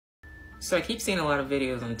So I keep seeing a lot of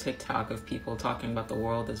videos on TikTok of people talking about the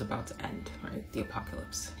world is about to end, right? The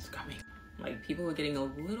apocalypse is coming. Like, people are getting a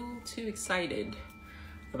little too excited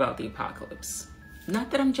about the apocalypse.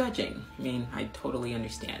 Not that I'm judging. I mean, I totally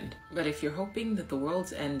understand. But if you're hoping that the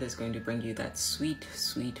world's end is going to bring you that sweet,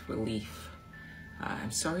 sweet relief,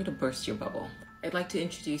 I'm sorry to burst your bubble. I'd like to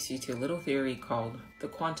introduce you to a little theory called the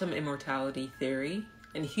Quantum Immortality Theory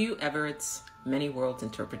and Hugh Everett's Many Worlds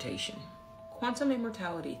Interpretation. Quantum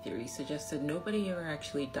Immortality Theory suggests that nobody ever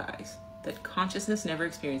actually dies, that consciousness never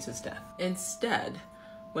experiences death. Instead,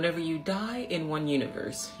 whenever you die in one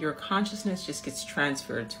universe, your consciousness just gets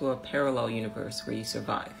transferred to a parallel universe where you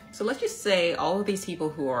survive. So let's just say all of these people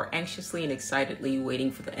who are anxiously and excitedly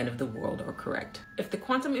waiting for the end of the world are correct. If the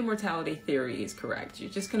quantum immortality theory is correct,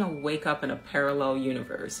 you're just gonna wake up in a parallel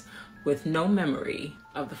universe with no memory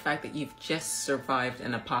of the fact that you've just survived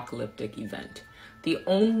an apocalyptic event. The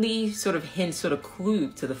only sort of hint, sort of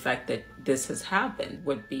clue to the fact that this has happened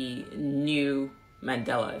would be new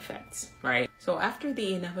Mandela effects, right? So after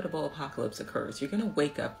the inevitable apocalypse occurs, you're gonna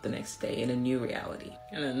wake up the next day in a new reality.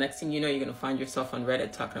 And the next thing you know, you're gonna find yourself on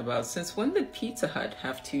Reddit talking about, since when did Pizza Hut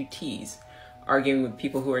have 2 T's? Arguing with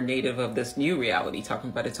people who are native of this new reality,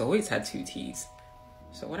 talking about it's always had 2 T's.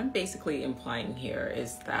 So what I'm basically implying here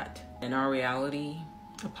is that in our reality,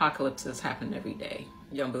 apocalypses happen every day.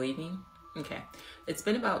 You don't believe me? Okay. It's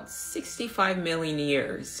been about 65 million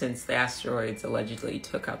years since the asteroids allegedly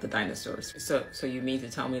took out the dinosaurs. So you mean to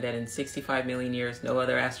tell me that in 65 million years, no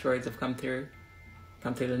other asteroids have come through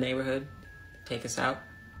the neighborhood, take us out?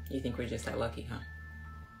 You think we're just that lucky, huh?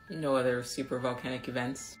 No other super volcanic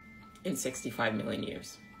events in 65 million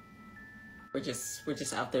years. We're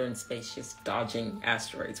just out there in space, just dodging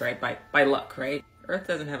asteroids, right? By luck, right? Earth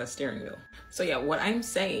doesn't have a steering wheel. So yeah, what I'm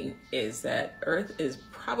saying is that Earth is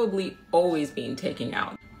probably always being taken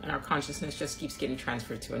out, and our consciousness just keeps getting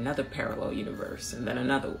transferred to another parallel universe, and then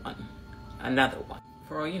another one.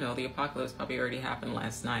 For all you know, the apocalypse probably already happened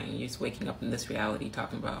last night, and you're just waking up in this reality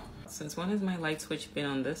talking about, since when has my light switch been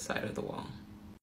on this side of the wall?